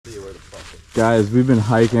Guys, we've been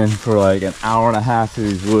hiking for like an hour and a half through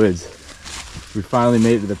these woods. We finally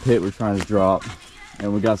made it to the pit we're trying to drop.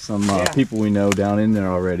 And we got some people we know down in there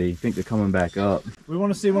already. I think they're coming back up. We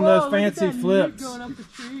want to see one of those fancy flips.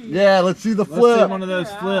 Yeah, let's see the flip. Let's see one of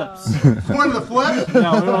those flips. One of the flips?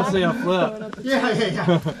 No, we want to see a flip.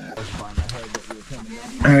 Yeah.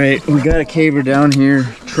 Alright, we got a caver down here,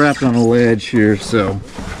 trapped on a ledge here, so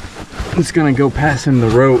I'm just gonna go pass him the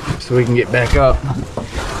rope so we can get back up.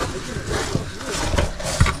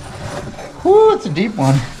 Whoo, it's a deep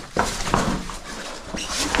one.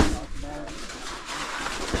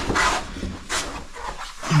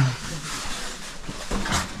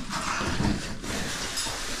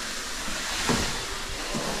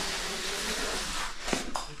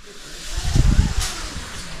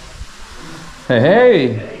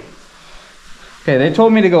 Hey! Okay, they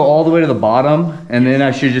told me to go all the way to the bottom, and then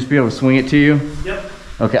I should just be able to swing it to you? Yep.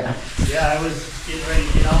 Okay. Yeah, I was getting ready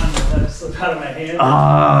to get on, but that slipped out of my hand.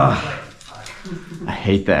 I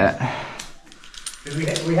hate that.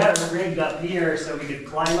 Because we had it rigged up here so we could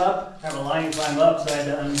climb up, have a line climb up, so I had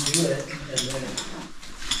to undo it, and then it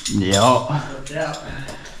Yup. slipped out.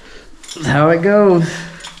 That's how it goes.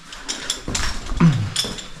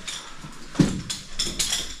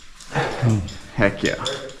 Heck yeah.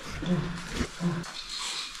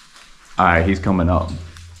 Alright, he's coming up.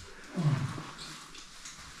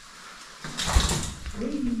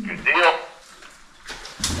 Good deal.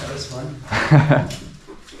 That was fun.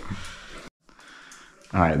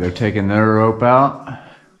 Alright, they're taking their rope out.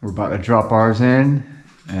 We're about to drop ours in,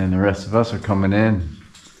 and the rest of us are coming in.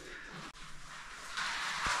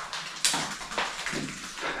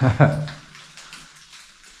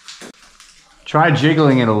 Try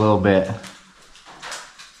jiggling it a little bit.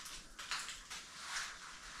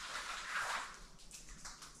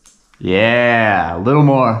 Yeah, a little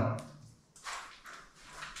more.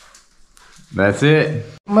 That's it.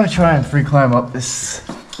 I'm gonna try and free climb up this.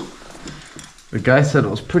 The guy said it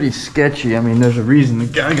was pretty sketchy. I mean, there's a reason the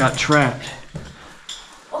guy got trapped.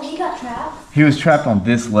 Oh, he got trapped? He was trapped on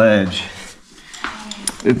this ledge.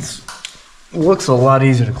 It looks a lot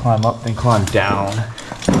easier to climb up than climb down. Are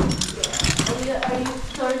you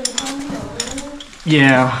starting to climb over?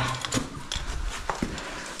 Yeah.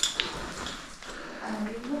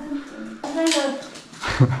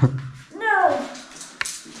 No!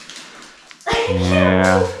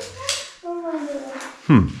 Yeah.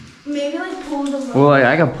 Maybe like pull them Well,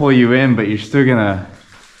 I gotta pull you in, but you're still gonna,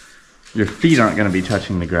 your feet aren't gonna be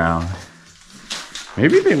touching the ground.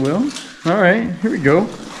 Maybe they will. All right, here we go.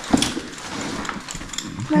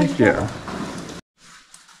 Heck yeah.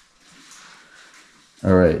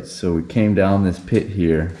 All right, so we came down this pit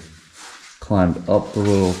here, climbed up the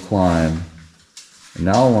little climb, and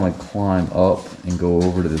now I want to climb up and go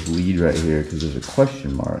over to this lead right here because there's a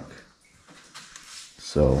question mark.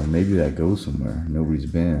 So maybe that goes somewhere nobody's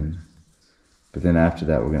been. But then after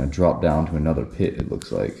that, we're gonna drop down to another pit, it looks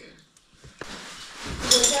like.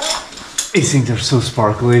 These things are so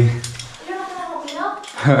sparkly. You're not gonna help me up?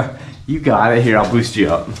 You got it. Here, I'll boost you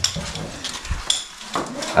up.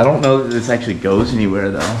 I don't know that this actually goes anywhere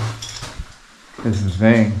though. This is the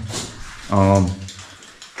thing.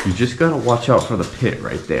 You just gotta watch out for the pit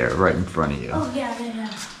right there, right in front of you. Oh, yeah.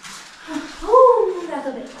 Ooh, that's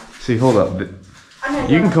a big one. See, hold up.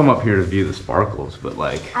 You can come up here to view the sparkles, but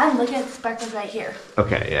like... I'm looking at the sparkles right here.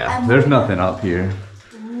 Okay, yeah. There's nothing up here.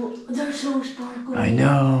 Ooh, they're so sparkly. I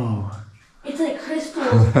know. It's like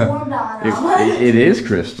crystals formed on them. It is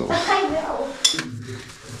crystals. I know.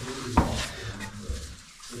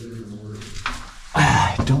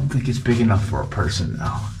 I don't think it's big enough for a person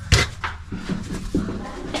though.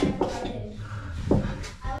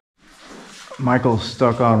 Michael's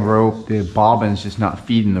stuck on rope. The bobbin's just not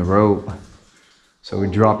feeding the rope. So we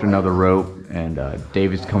dropped another rope and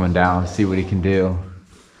David's coming down to see what he can do.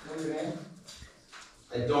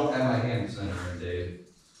 I don't have my hand center in, Dave.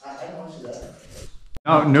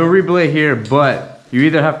 No rebelay here, but you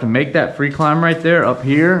either have to make that free climb right there up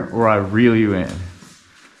here or I reel you in.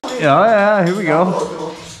 Yeah, here we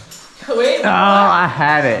go. Wait. Oh, I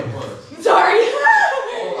had it. Sorry.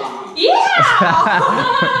 Yeah.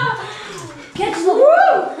 Catch the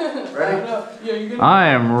woo! Ready? I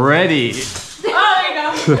am ready. Oh,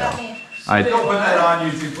 there you go. I Don't put that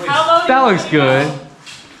on YouTube, please. How low That looks good.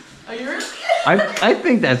 Are you ready? I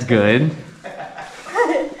think that's good.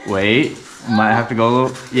 Wait, might have to go a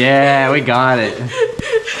little. Yeah, we got it.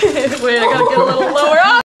 Wait, I gotta get a little lower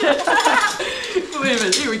up. Wait a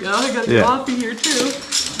minute, here we go. I got the coffee here too.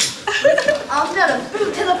 I'm gonna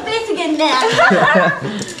boot to the face again now.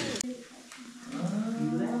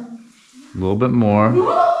 A little bit more.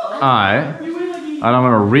 Alright. And I'm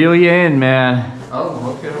gonna reel you in, man.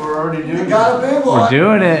 Oh, okay, we're already doing Got a big one. We're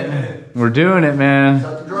doing it. We're doing it, man.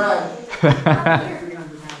 Got the drag.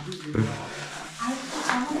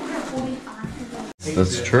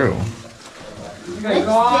 That's true.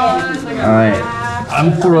 Alright.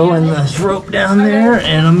 I'm throwing this rope down there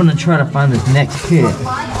and I'm gonna try to find this next pit.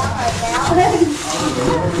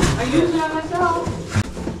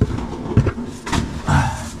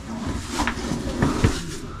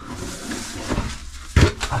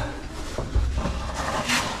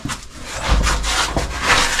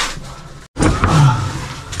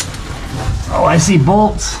 Oh, I see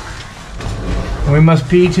bolts. We must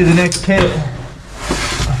be to the next pit.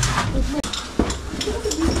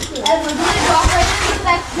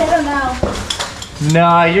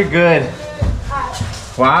 No, you're good.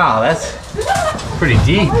 Wow, that's pretty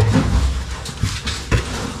deep.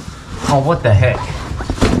 Oh, what the heck?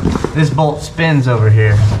 This bolt spins over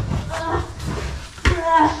here.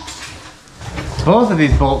 Both of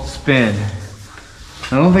these bolts spin.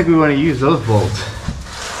 I don't think we want to use those bolts.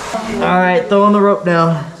 All right, throwing the rope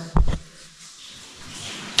down.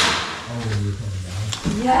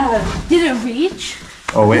 Yeah. Did it reach?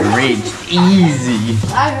 Oh, it reached easy.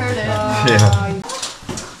 I heard it. Yeah.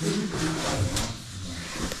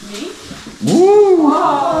 Woo!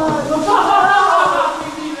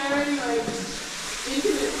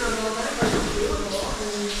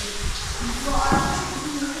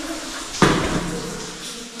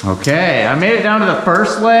 Okay, I made it down to the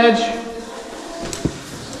first ledge,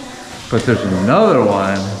 but there's another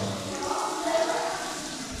one.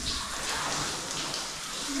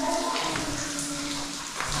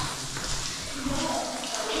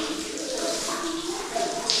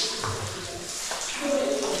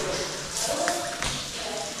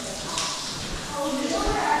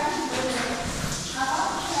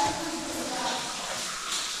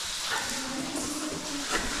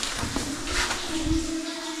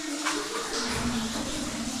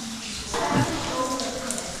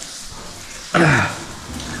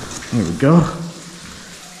 There we go.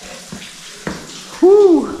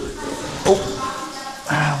 Whoo! Oh,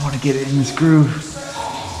 I want to get it in this groove.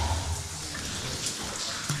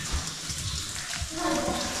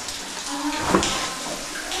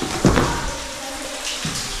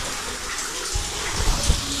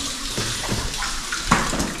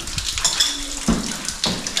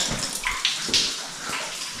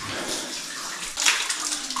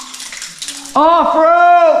 Off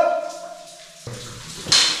rope!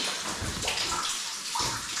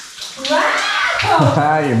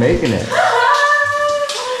 Wow! You're making it.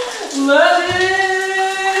 Love it!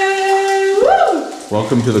 Woo!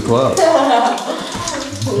 Welcome to the club.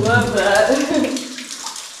 Love that.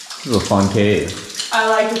 This is a fun cave. I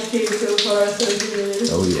like this cave so far, so good.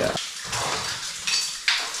 Oh yeah.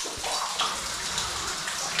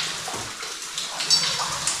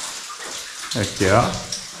 Heck yeah.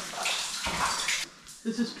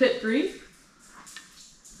 This is pit 3?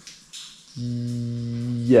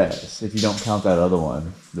 Yes, if you don't count that other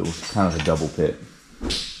one, that was kind of a double pit.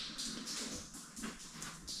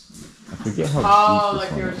 I forget how Oh, deep like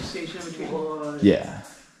this there one was a is. station in between. Yeah.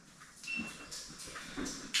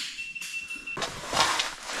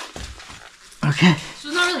 Okay. So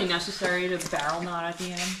it's not really necessary to barrel knot at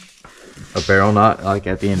the end. A barrel knot like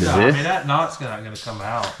at the end No, of I this? mean that knot's not gonna come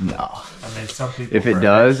out. No. I mean some people. If it for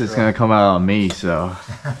does, it's extra- gonna come out on me, so.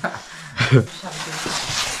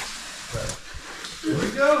 Here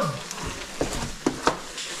we go.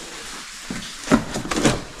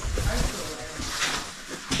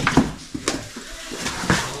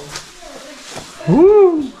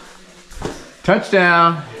 Woo!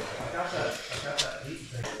 Touchdown.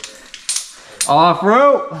 Off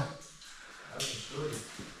rope.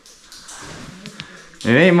 It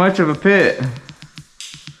ain't much of a pit.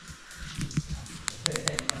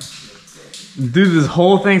 Dude, this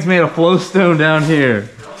whole thing's made of flowstone down here.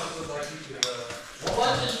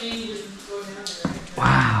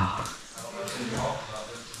 Wow.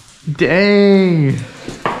 Dang.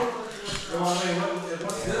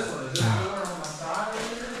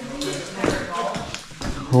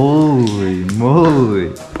 Holy moly.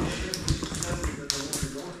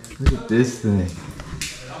 Look at this thing.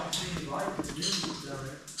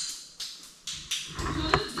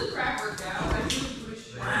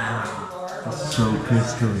 That's so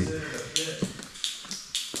crystally.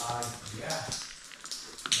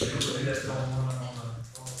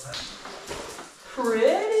 Pretty!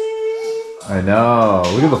 I know.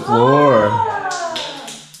 Look at the floor.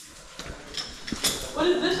 What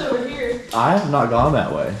is this over here? I have not gone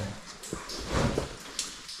that way.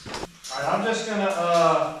 Alright, I'm just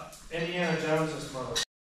gonna Indiana Jones this mother.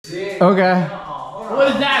 Okay.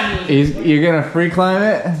 I mean, You're gonna free climb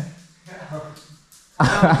it?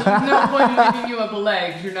 there's no point in giving you up a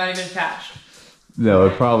leg if you're not even attached. No,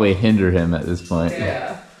 it'd probably hinder him at this point.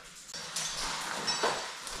 Yeah.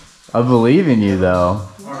 I believe in you though.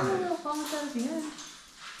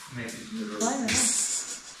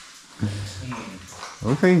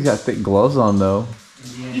 Looks like he's got thick gloves on though.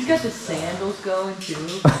 He's got the sandals going too.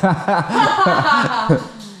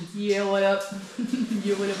 Yeah, what up?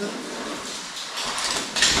 Yeah, what up?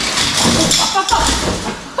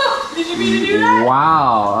 Did you mean to do that?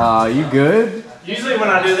 Wow, you good? Usually when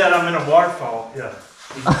I do that, I'm in a waterfall. Yeah.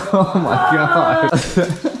 Oh my god.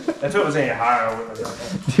 If it was any higher, I wouldn't have done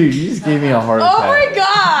that. Dude, you just gave me a heart attack. Oh my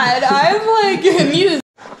god! I'm like amused.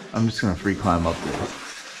 I'm just gonna free climb up this.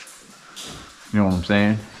 You know what I'm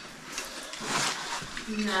saying?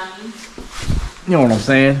 You know what I'm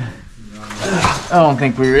saying? I don't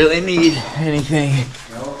think we really need anything. I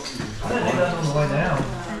didn't do that on the way down.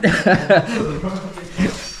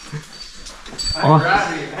 I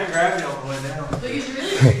had gravity on the way down.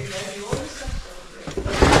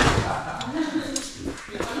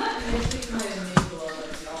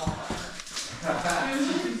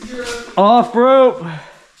 Off rope.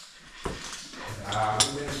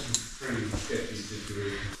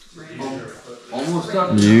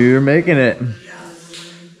 You're making it.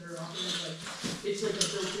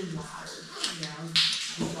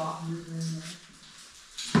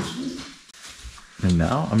 And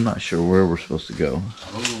now I'm not sure where we're supposed to go,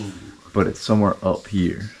 but it's somewhere up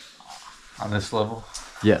here. On this level?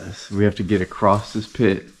 Yes, we have to get across this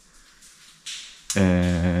pit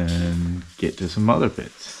and get to some other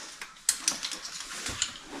pits.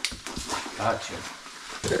 Gotcha.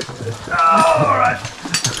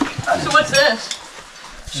 So what's this?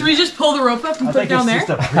 Should we just pull the rope up and put it down there? Just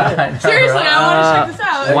a pit. Seriously, I want to check this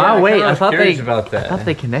out. Wow, wait, I thought curious they about that. I thought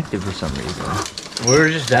they connected for some reason. We were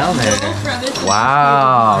just down there.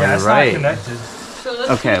 Wow, Yeah, you're it's right. not connected. So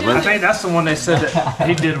let's Okay, put it I down think that's the one they said that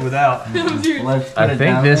he did without. there. Dude, I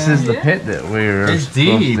think this is the pit that we're It's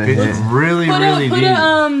supposed deep. to It's hit. really, put really a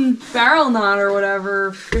deep. barrel knot or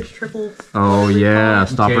whatever. Fish triple. Oh yeah,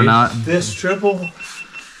 stopper Okay. knot. This triple.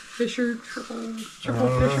 Fisher triple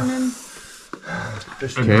fisherman.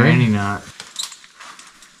 A granny knot.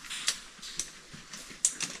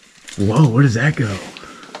 Whoa, where does that go?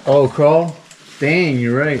 Oh, crawl? Dang,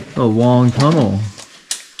 you're right. A long tunnel.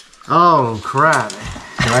 Oh, crap. Do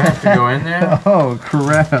I have to go in there? Oh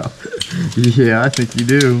crap. Yeah, I think you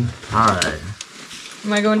do. Alright.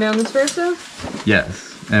 Am I going down this first though?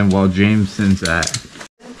 Yes, and while James sends that.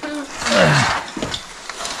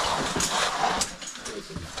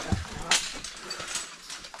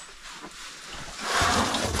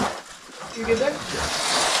 You good there?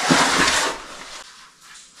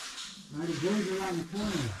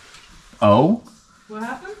 Oh? What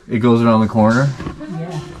happened? It goes around the corner?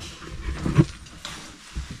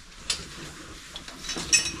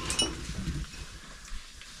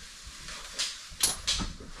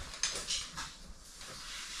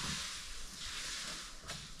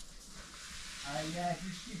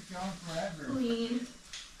 Clean.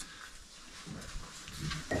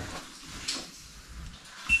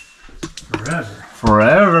 Forever.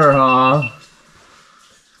 Forever, huh?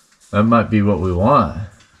 That might be what we want.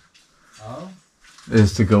 Oh?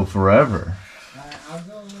 Is to go forever. I'll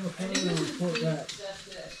go a little further and report back.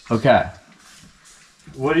 Okay.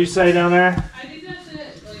 What do you say down there? I think that's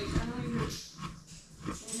it. Like, I don't even.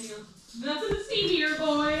 Anything else? Nothing to see here,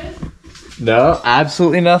 boys. No,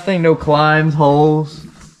 absolutely nothing. No climbs, holes.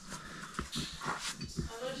 Unless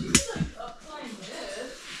you could like upclimb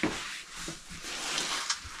this.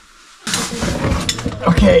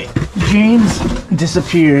 Okay, James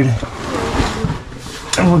disappeared.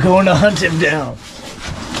 And we're going to hunt him down.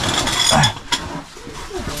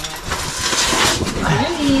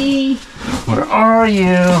 Jimmy. Where are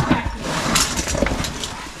you?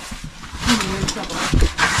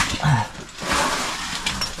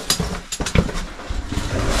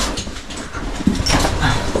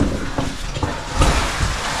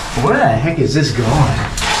 Where the heck is this going?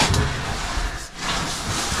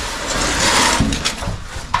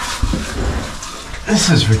 This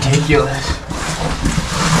is ridiculous.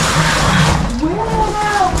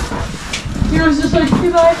 Yours just like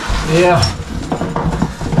you like. Yeah.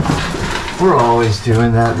 We're always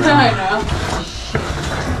doing that. I know.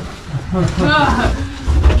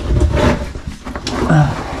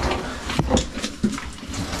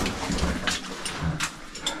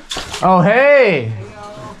 Oh, hey!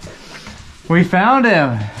 We found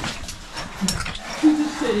him.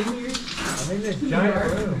 I'm in this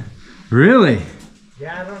giant room. Really?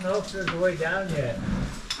 Yeah, I don't know if there's a way down yet.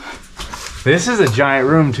 This is a giant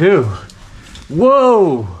room too.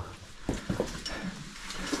 Whoa!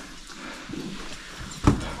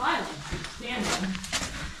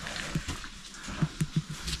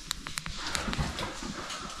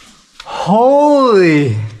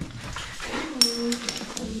 Holy!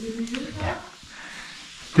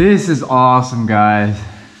 This is awesome, guys.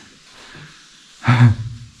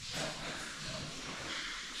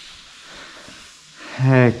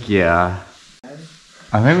 Heck yeah.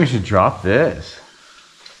 I think we should drop this.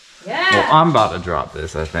 Yeah. Well, I'm about to drop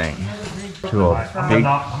this, I think. To a big...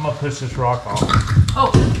 I'm gonna push this rock off.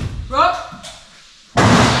 Oh, rock.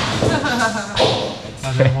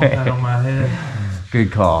 I didn't want that on my head.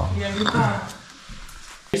 Good call. Yeah, good call.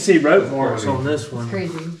 You see rope marks on this one.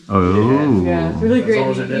 Crazy. Oh. Yeah, it's really great.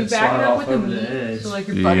 long as it You didn't back it slide up off with the over the meat, edge. so like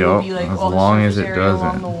your butt will be like Yep, all as the long as surface it area along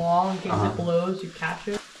doesn't. the wall in case it blows, you catch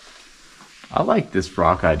it. I like this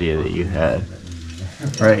rock idea that you had.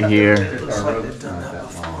 Right here.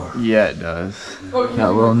 Yeah, it does.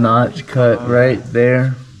 That little notch cut right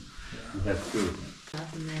there.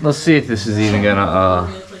 Let's see if this is even gonna,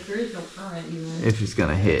 if it's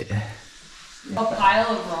gonna hit. A pile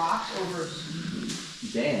of rocks over.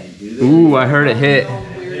 Ooh, I heard it hit.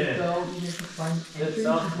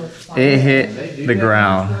 It hit the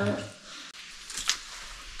ground.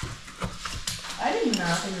 I did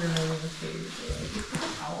not think remember the stage.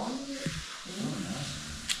 How long is it?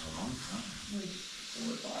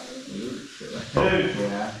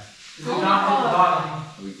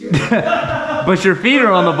 But your feet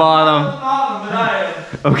are on the bottom.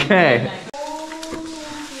 Okay.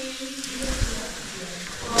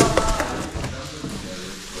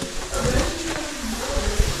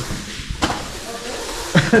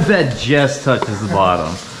 That just touches the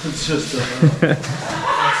bottom. It's just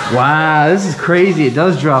Wow, this is crazy. It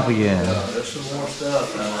does drop again. there's some more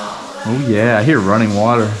stuff now. Oh yeah, I hear running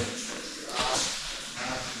water.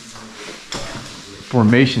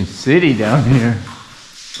 Formation City down here.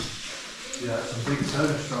 Yeah, some big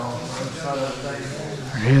soda straw.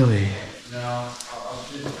 Really?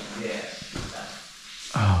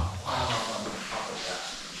 Oh.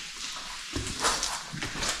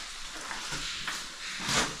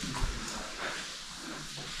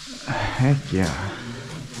 Heck yeah.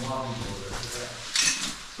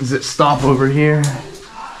 Does it stop over here?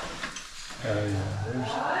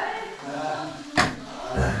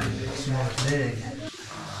 Big.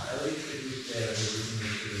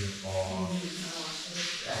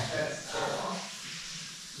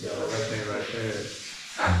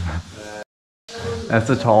 That's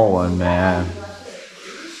a tall one, man.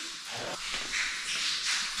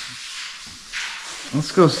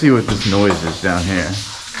 Let's go see what this noise is down here.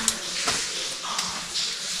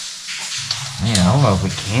 Man, I don't know if we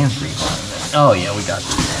can free climb it. Oh yeah, we got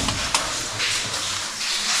this.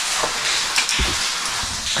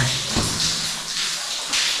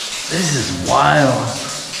 This is wild.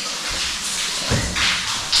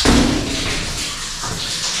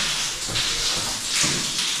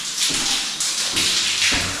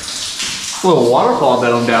 A little waterfall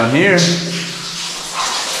dome down here.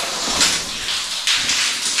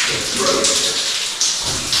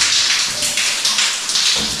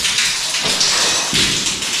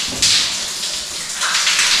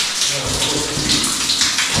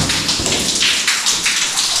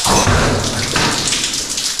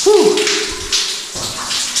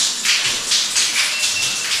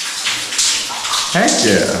 Heck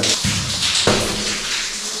yeah.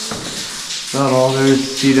 About all there is to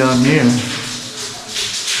see down here.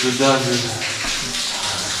 The dungeon.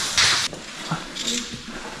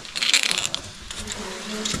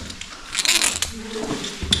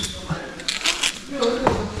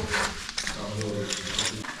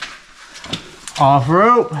 Off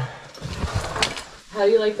rope. How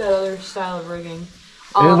do you like that other style of rigging?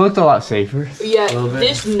 It looked a lot safer. Yeah,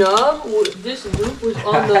 this nub, this loop was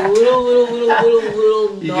on the little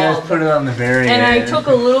knob. You guys put it on the very and end. I took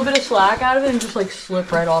a little bit of slack out of it and just like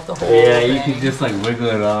slipped right off the whole Yeah, you thing. could just like wiggle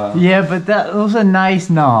it off. Yeah, but that was a nice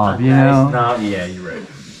knob, you know? Yeah, you're right.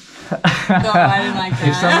 No, I didn't like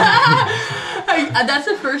that. That's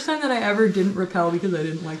the first time that I ever didn't rappel because I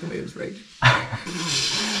didn't like the way it was rigged.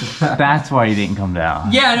 That's why you didn't come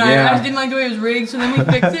down. Yeah, no, I just didn't like the way it was rigged, so then we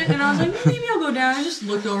fixed it, and I was like, maybe I'll go down. I just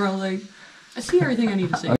looked over, I was like, I see everything I need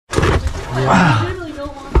to see.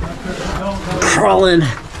 Crawling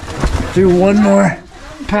through one more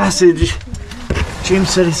passage. James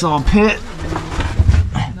said he saw a pit.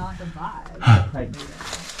 Not the vibe.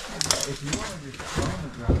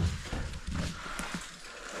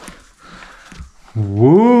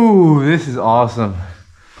 Woo, this is awesome.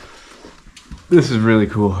 This is really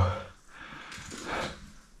cool.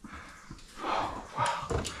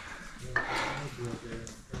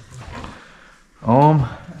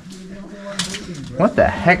 What the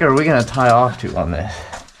heck are we gonna tie off to on this?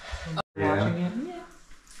 Watching it.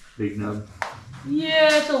 Big nub.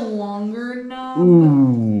 Yeah, it's a longer nub.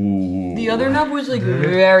 Ooh. The other nub was like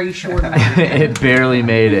very short. It barely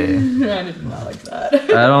made it. I did not like that.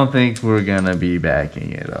 I don't think we're gonna be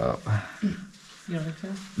backing it up. You don't think so?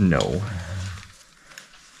 No.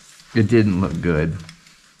 It didn't look good.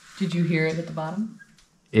 Did you hear it at the bottom?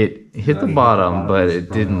 It hit the bottom, but it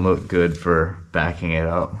didn't look good for backing it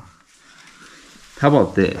up. How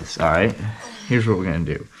about this, alright? Here's what we're gonna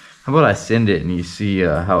do. How about I send it and you see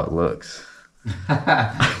how it looks?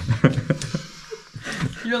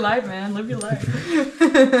 Your life, man. Live your life.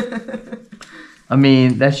 I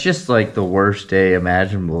mean, that's just like the worst day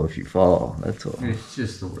imaginable if you fall. That's all. It's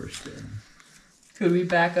just the worst day. Could we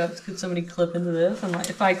back up? Could somebody clip into this? And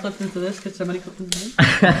like, if I clipped into this, could somebody clip into this?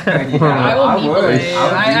 I will meet would. the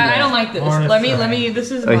I don't like this. Harness Let me.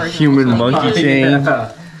 This is A marginal. human So monkey chain.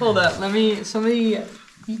 Hold up. Somebody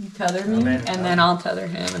tether me, and then I'll tether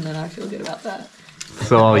him, and then I feel good about that.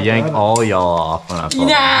 So I'll yank all y'all off when I fall.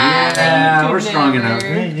 Yeah, you we're could strong never. enough. You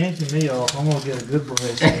ain't yanking me off. I'm gonna get a good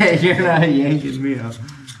brace. You're not yanking me up.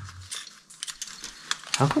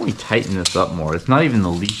 How can we tighten this up more? It's not even the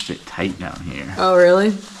least bit tight down here. Oh,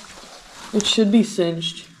 really? It should be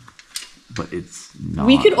cinched. But it's not.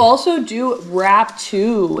 We could also do wrap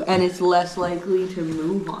 2, and it's less likely to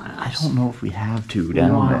move on I us. don't know if we have to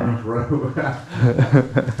down there.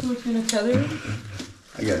 Who's gonna tether you?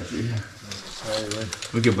 I got you.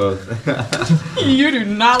 Look at both. You do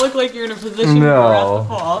not look like you're in a position No.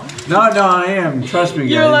 for us to fall. No, I am. Trust me,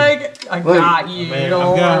 guys. You're like, I got you. Man,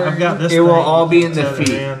 don't I've got worry. this. It will thing all be in the tethered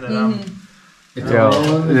feet. in that I'm-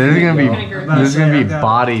 Yo, there's gonna be I've got-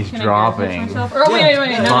 bodies Can I dropping. myself? Or wait,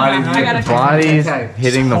 no, Bodies, I gotta bodies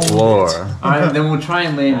hitting the floor. Alright, then we'll try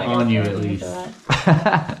and land on you at least.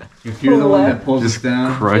 If you're the Pull one what? that pulls us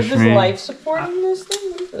down. Crush Is this me. life supporting this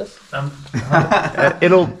thing? What is this?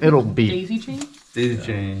 It'll be Daisy chain? Daisy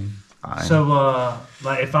chain. fine. So,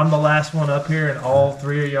 like, if I'm the last one up here and all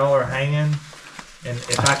 3 of y'all are hanging, and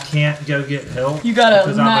if I can't go get help You got a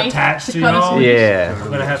because I'm knife attached to to cut us y'all, loose? Yeah,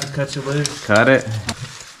 I'm gonna have to cut you loose. cut it.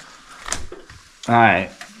 All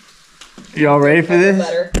right, y'all ready for this?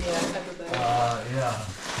 Better. Yeah, better.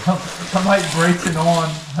 Yeah. Somebody breaks it on.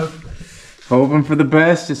 Hoping for the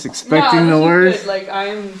best, just expecting No, the this is worst. good. Like,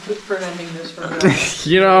 I'm preventing this from happening.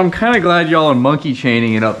 You know, I'm kind of glad y'all are monkey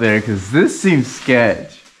chaining it up there because this seems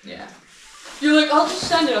sketch. Yeah. You're like, I'll just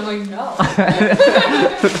send it. I'm like, no.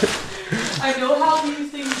 I know how these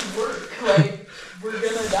things work. Like, we're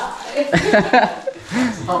gonna die.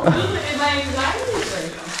 And my anxiety is very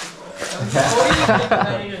comfortable. I'm always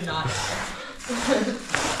ready to not die.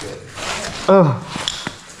 Oh,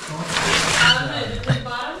 Did it hit the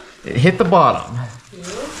bottom? it hit the bottom.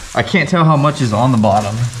 I can't tell how much is on the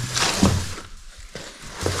bottom.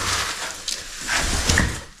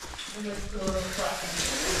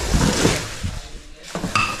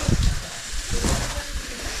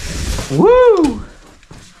 Woo!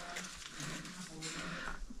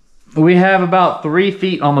 We have about 3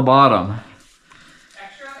 feet on the bottom.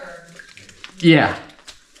 Extra or? Yeah.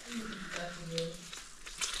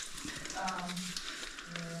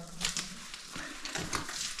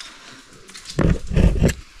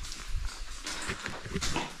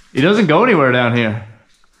 It doesn't go anywhere down here.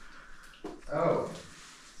 Oh.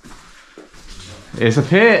 It's a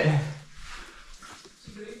pit.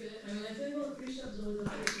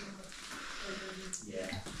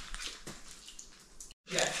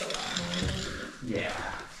 Yeah.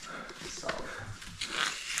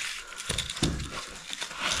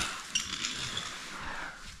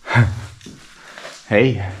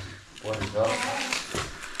 Hey. What is up?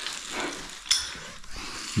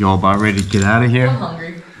 Y'all about ready to get out of I'm here?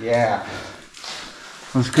 hungry. Yeah.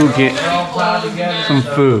 Let's go get We're all tied together. some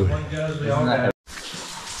so food. One goes, we all go.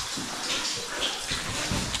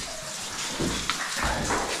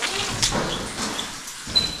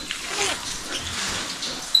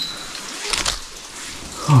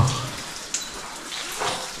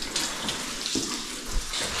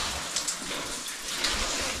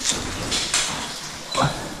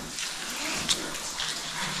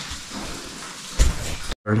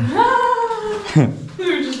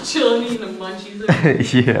 We were just chilling eating a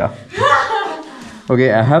munchies. Yeah.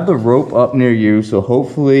 Okay, I have the rope up near you, so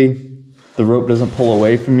hopefully the rope doesn't pull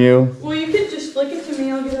away from you. Well, you could just flick it to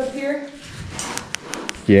me. I'll get up here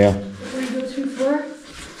Yeah. before you go too far.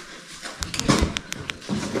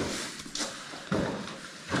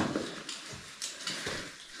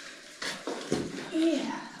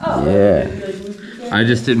 Yeah. Oh. Yeah. Good. I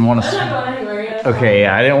just didn't want I'm not to. going anywhere yet. Okay,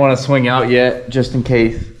 yeah, I didn't want to swing out yet, just in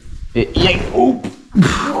case Oop.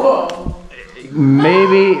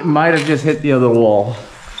 Maybe might have just hit the other wall.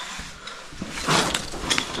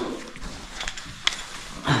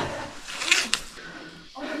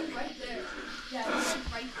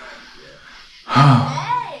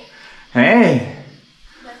 Hey.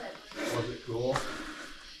 Was it cool?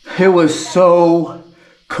 It was so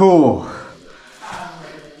cool.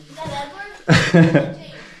 Is that Edward?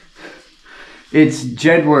 It's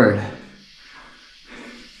Jedward.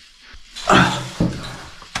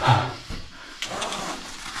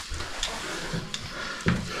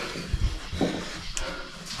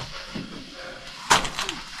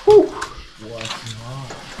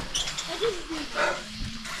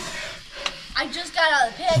 I just got out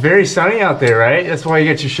of the pit. It's very sunny out there, right? That's why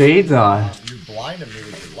you got your shades on. You blinded me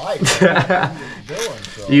with your light. I knew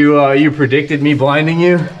what you were doing, so You predicted me blinding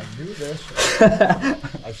you? I knew this.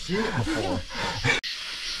 I've seen it before.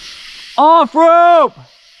 Off rope!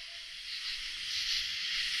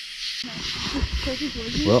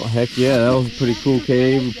 Well, heck yeah, that was a pretty cool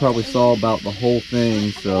cave. We probably saw about the whole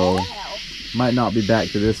thing, so might not be back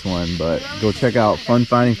to this one, but go check out Fun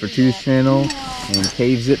Finding for Two's channel and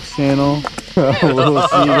Cave Zip's channel. We'll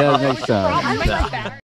see you guys next time.